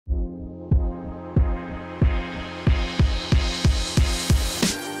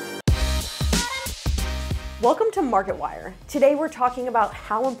Welcome to MarketWire. Today we're talking about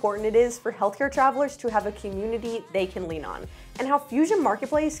how important it is for healthcare travelers to have a community they can lean on, and how Fusion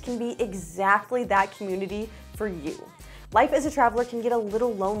Marketplace can be exactly that community for you. Life as a traveler can get a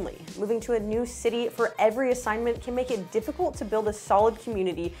little lonely. Moving to a new city for every assignment can make it difficult to build a solid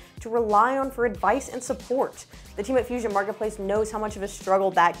community to rely on for advice and support. The team at Fusion Marketplace knows how much of a struggle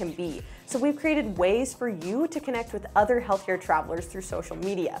that can be, so we've created ways for you to connect with other healthcare travelers through social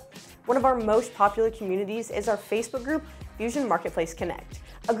media. One of our most popular communities is our Facebook group, Fusion Marketplace Connect,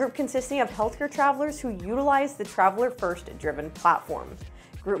 a group consisting of healthcare travelers who utilize the Traveler First driven platform.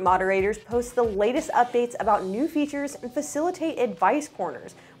 Group moderators post the latest updates about new features and facilitate advice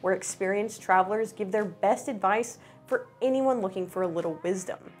corners, where experienced travelers give their best advice for anyone looking for a little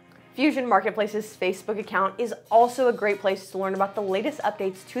wisdom. Fusion Marketplace's Facebook account is also a great place to learn about the latest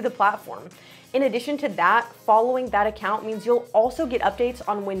updates to the platform. In addition to that, following that account means you'll also get updates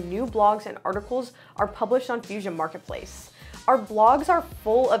on when new blogs and articles are published on Fusion Marketplace. Our blogs are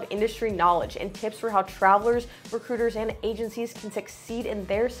full of industry knowledge and tips for how travelers, recruiters, and agencies can succeed in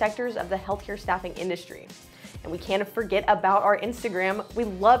their sectors of the healthcare staffing industry. And we can't forget about our Instagram. We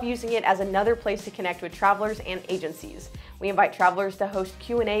love using it as another place to connect with travelers and agencies. We invite travelers to host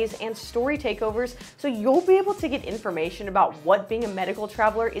Q&As and story takeovers, so you'll be able to get information about what being a medical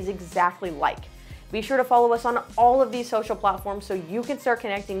traveler is exactly like. Be sure to follow us on all of these social platforms so you can start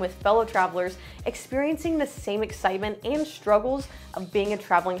connecting with fellow travelers experiencing the same excitement and struggles of being a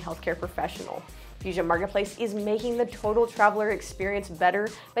traveling healthcare professional. Fusion Marketplace is making the total traveler experience better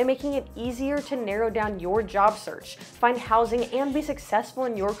by making it easier to narrow down your job search, find housing, and be successful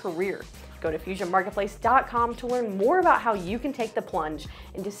in your career. Go to FusionMarketplace.com to learn more about how you can take the plunge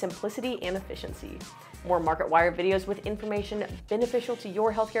into simplicity and efficiency. More MarketWire videos with information beneficial to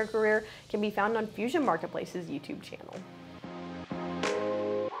your healthcare career can be found on Fusion Marketplace's YouTube channel.